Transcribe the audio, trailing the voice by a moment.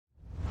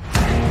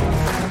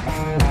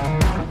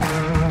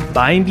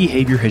Buying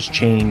behavior has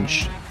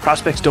changed.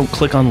 Prospects don't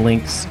click on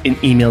links in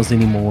emails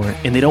anymore,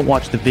 and they don't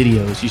watch the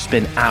videos you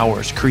spend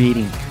hours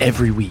creating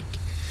every week.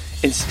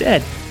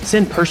 Instead,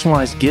 send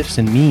personalized gifts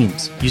and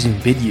memes using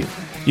Vidyou.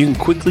 You can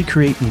quickly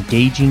create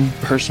engaging,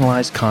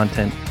 personalized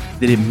content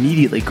that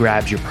immediately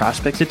grabs your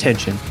prospect's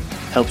attention,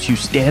 helps you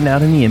stand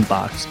out in the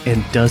inbox,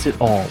 and does it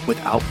all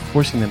without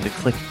forcing them to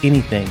click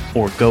anything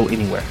or go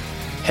anywhere.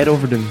 Head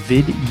over to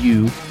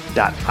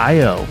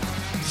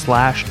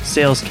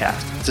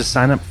vidyou.io/salescast to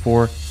sign up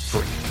for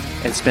free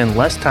and spend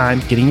less time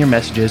getting your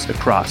messages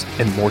across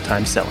and more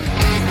time selling.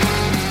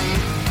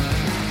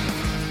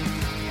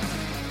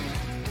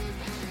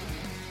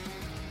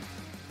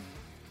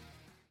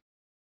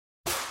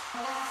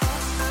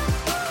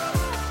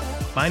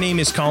 My name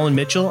is Colin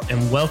Mitchell,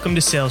 and welcome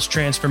to Sales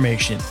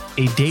Transformation,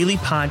 a daily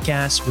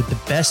podcast with the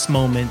best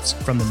moments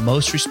from the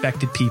most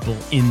respected people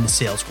in the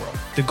sales world.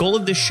 The goal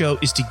of this show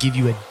is to give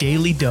you a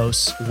daily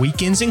dose,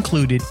 weekends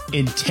included,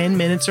 in 10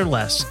 minutes or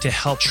less to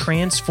help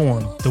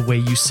transform the way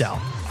you sell.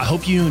 I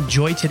hope you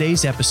enjoy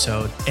today's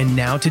episode, and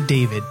now to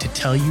David to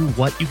tell you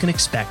what you can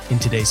expect in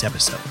today's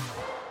episode.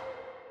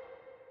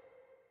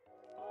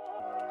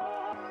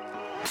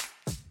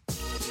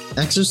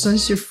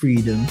 Exercise your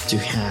freedom to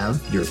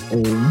have your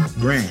own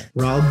brand.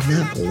 Rob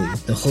Napoli,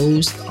 the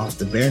host of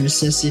The Bare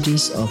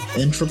Necessities of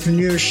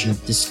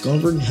Entrepreneurship,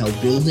 discovered how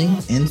building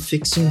and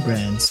fixing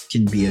brands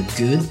can be a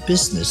good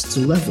business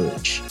to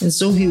leverage. And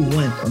so he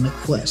went on a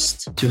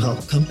quest to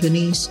help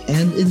companies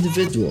and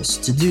individuals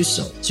to do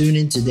so. Tune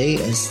in today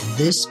as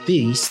this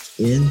beast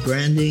in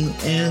branding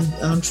and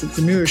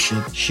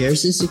entrepreneurship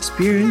shares his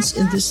experience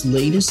in this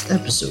latest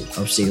episode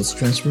of Sales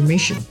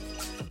Transformation.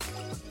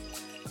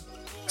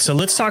 So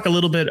let's talk a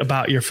little bit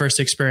about your first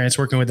experience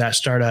working with that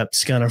startup,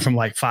 scaling from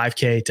like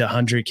 5K to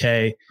 100K.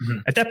 Mm-hmm.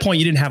 At that point,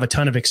 you didn't have a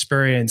ton of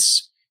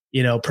experience,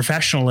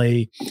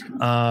 professionally.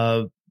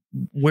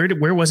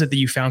 Where was it that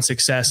you found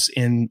success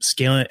in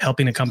scaling,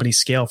 helping a company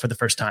scale for the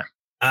first time?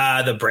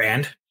 The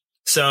brand.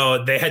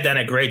 So they had done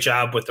a great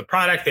job with the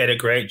product. They had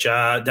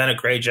done a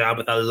great job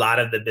with a lot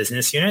of the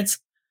business units,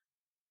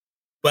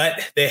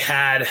 but they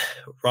had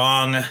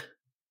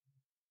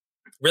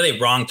really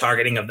wrong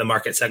targeting of the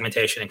market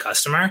segmentation and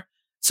customer.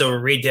 So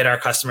we redid our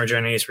customer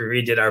journeys. We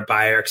redid our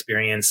buyer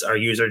experience, our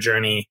user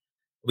journey.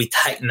 We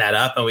tightened that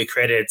up and we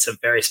created some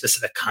very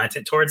specific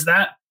content towards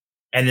that.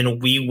 And then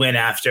we went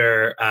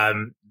after,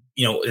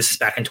 this is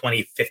back in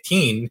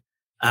 2015,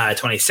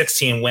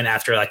 2016, went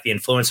after like the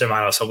influencer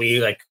model. So we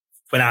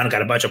went out and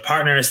got a bunch of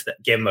partners that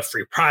gave them a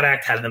free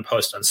product, had them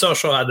post on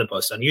social, had them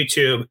post on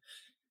YouTube,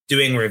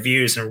 doing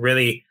reviews and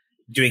really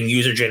doing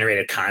user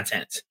generated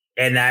content.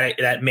 And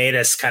that made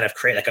us kind of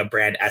create like a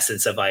brand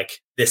essence of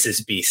like, this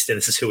is Beast and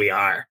this is who we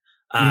are.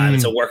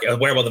 It's a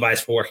wearable device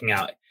for working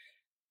out.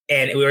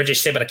 And we were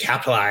just able to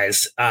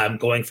capitalize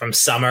going from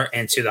summer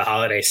into the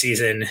holiday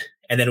season.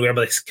 And then we were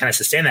able to kind of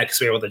sustain that because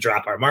we were able to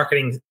drop our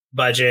marketing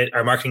budget,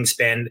 our marketing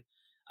spend,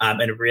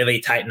 and really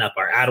tighten up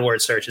our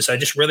AdWords searches. So I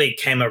just really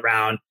came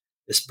around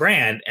this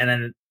brand. And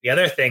then the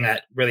other thing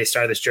that really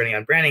started this journey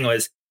on branding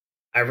was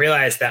I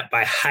realized that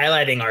by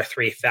highlighting our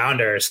three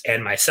founders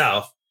and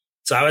myself,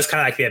 so I was kind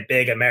of like the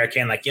big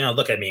American,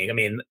 look at me. I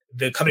mean,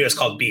 the company was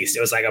called Beast. It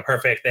was like a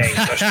perfect thing,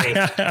 especially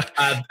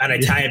an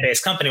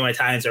Italian-based company when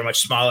Italians are much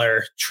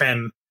smaller,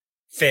 trim,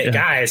 fit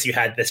guys. You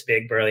had this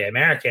big, burly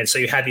American. So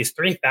you had these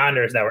three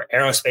founders that were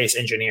aerospace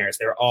engineers.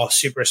 They were all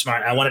super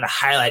smart. I wanted to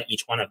highlight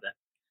each one of them.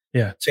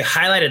 Yeah. So we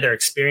highlighted their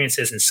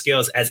experiences and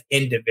skills as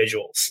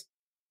individuals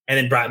and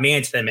then brought me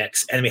into the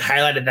mix. And we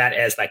highlighted that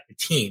as like the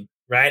team,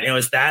 right? And it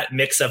was that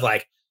mix of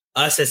like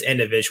us as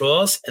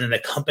individuals and then the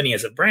company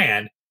as a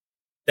brand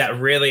that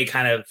really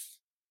kind of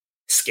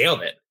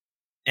scaled it.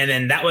 And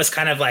then that was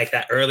kind of like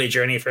that early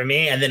journey for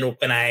me. And then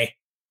when I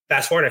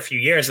fast forward a few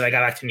years and I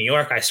got back to New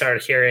York, I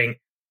started hearing,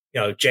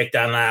 Jake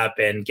Dunlap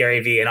and Gary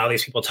Vee and all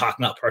these people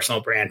talking about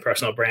personal brand.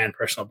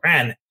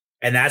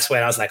 And that's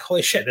when I was like,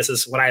 holy shit, this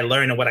is what I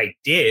learned and what I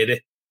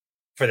did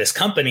for this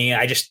company.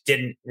 I just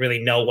didn't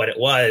really know what it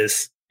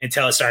was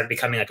until it started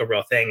becoming like a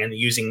real thing and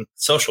using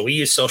social. We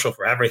use social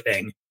for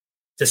everything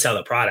to sell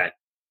the product.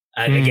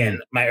 Again,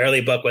 my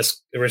early book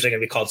was originally going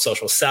to be called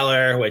Social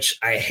Seller, which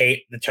I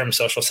hate the term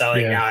social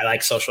selling. Now I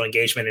like social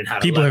engagement and how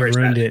to people have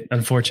ruined it,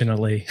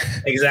 unfortunately.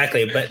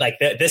 Exactly. But like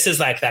this is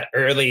like that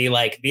early,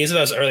 these are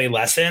those early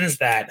lessons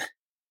that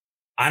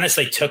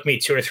honestly took me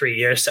 2 or 3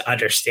 years to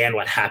understand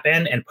what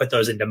happened and put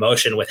those into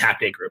motion with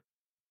Happy Day Group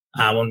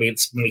when we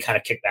kind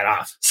of kicked that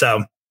off.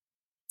 So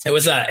it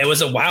was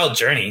a wild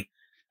journey,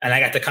 and I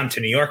got to come to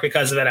New York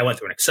because of it. I went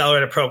through an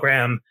accelerator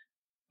program,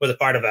 was a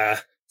part of a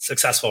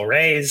successful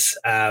raise,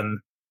 and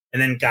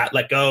then got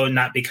let go,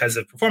 not because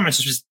of performance,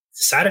 just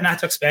decided not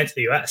to expand to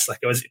the US. Like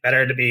it was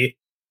better to be,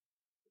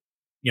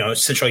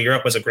 Central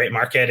Europe was a great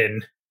market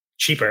and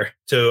cheaper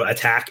to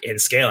attack and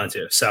scale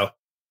into. So,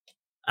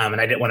 and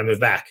I didn't want to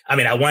move back. I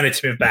mean, I wanted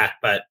to move back,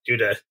 but due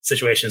to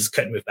situations,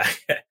 couldn't move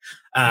back.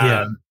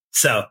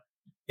 So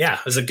yeah,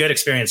 it was a good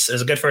experience. It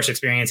was a good first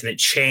experience, and it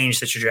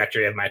changed the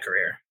trajectory of my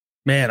career.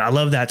 Man, I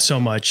love that so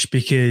much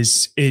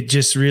because it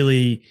just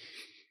really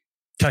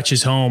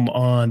touches home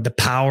on the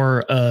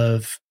power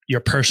of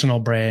your personal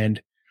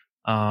brand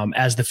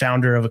as the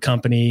founder of a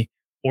company,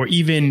 or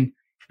even,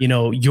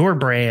 your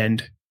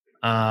brand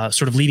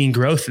sort of leading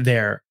growth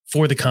there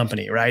for the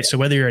company, right? So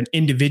whether you're an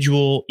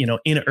individual, in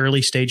an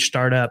early stage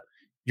startup,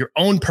 your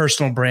own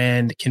personal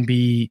brand can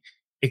be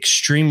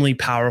extremely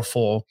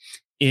powerful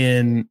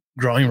in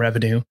growing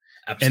revenue.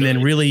 Absolutely. And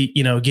then really,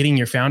 getting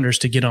your founders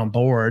to get on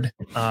board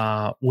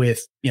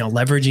with,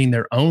 leveraging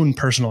their own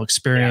personal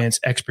experience,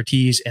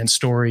 expertise, and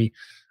story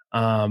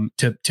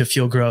to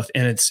fuel growth.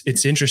 And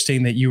it's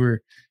interesting that you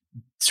were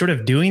sort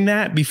of doing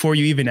that before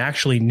you even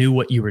actually knew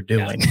what you were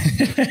doing.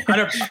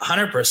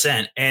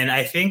 100%. And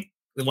I think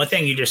the one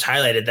thing you just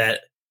highlighted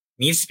that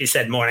needs to be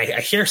said more, and I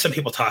hear some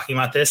people talking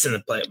about this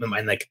in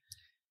like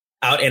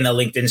out in the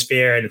LinkedIn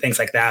sphere and things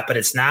like that, but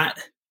it's not,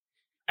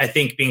 I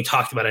think, being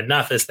talked about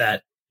enough, is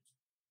that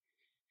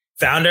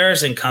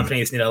founders and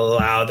companies need to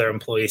allow their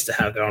employees to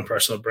have their own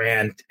personal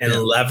brand and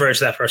leverage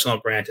that personal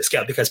brand to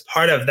scale. Because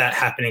part of that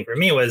happening for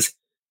me was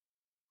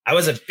I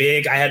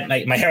had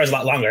my hair was a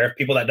lot longer.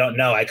 People that don't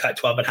know, I cut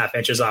 12.5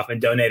 inches off and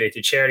donated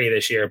to charity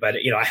this year. But,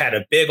 I had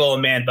a big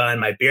old man bun.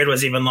 My beard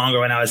was even longer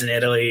when I was in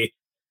Italy.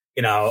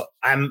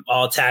 I'm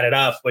all tatted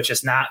up, which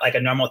is not like a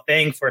normal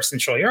thing for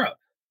Central Europe.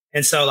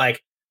 And so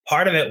like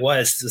part of it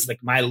was like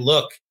my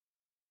look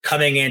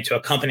coming into a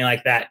company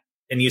like that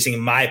and using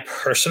my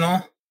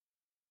personal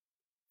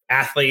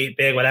athlete,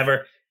 big,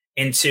 whatever,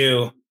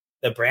 into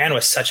the brand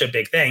was such a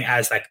big thing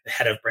as like the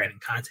head of brand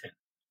and content.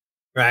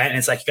 Right. And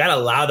it's like, you got to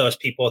allow those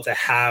people to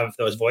have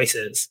those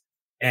voices.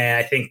 And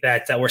I think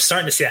that we're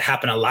starting to see that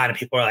happen a lot. And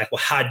people are like,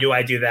 well, how do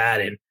I do that?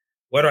 And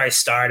where do I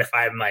start if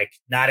I'm like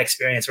not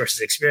experienced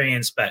versus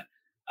experienced? But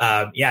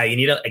you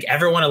need like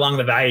everyone along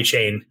the value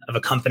chain of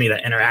a company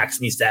that interacts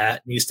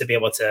needs to be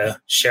able to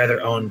share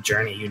their own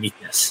journey,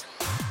 uniqueness.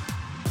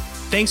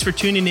 Thanks for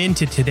tuning in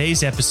to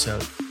today's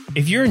episode.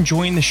 If you're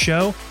enjoying the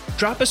show,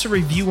 drop us a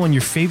review on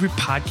your favorite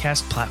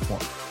podcast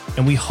platform.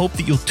 And we hope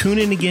that you'll tune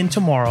in again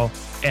tomorrow,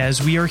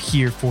 as we are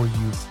here for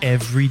you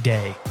every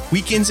day,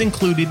 weekends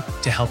included,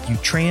 to help you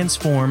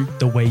transform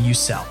the way you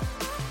sell.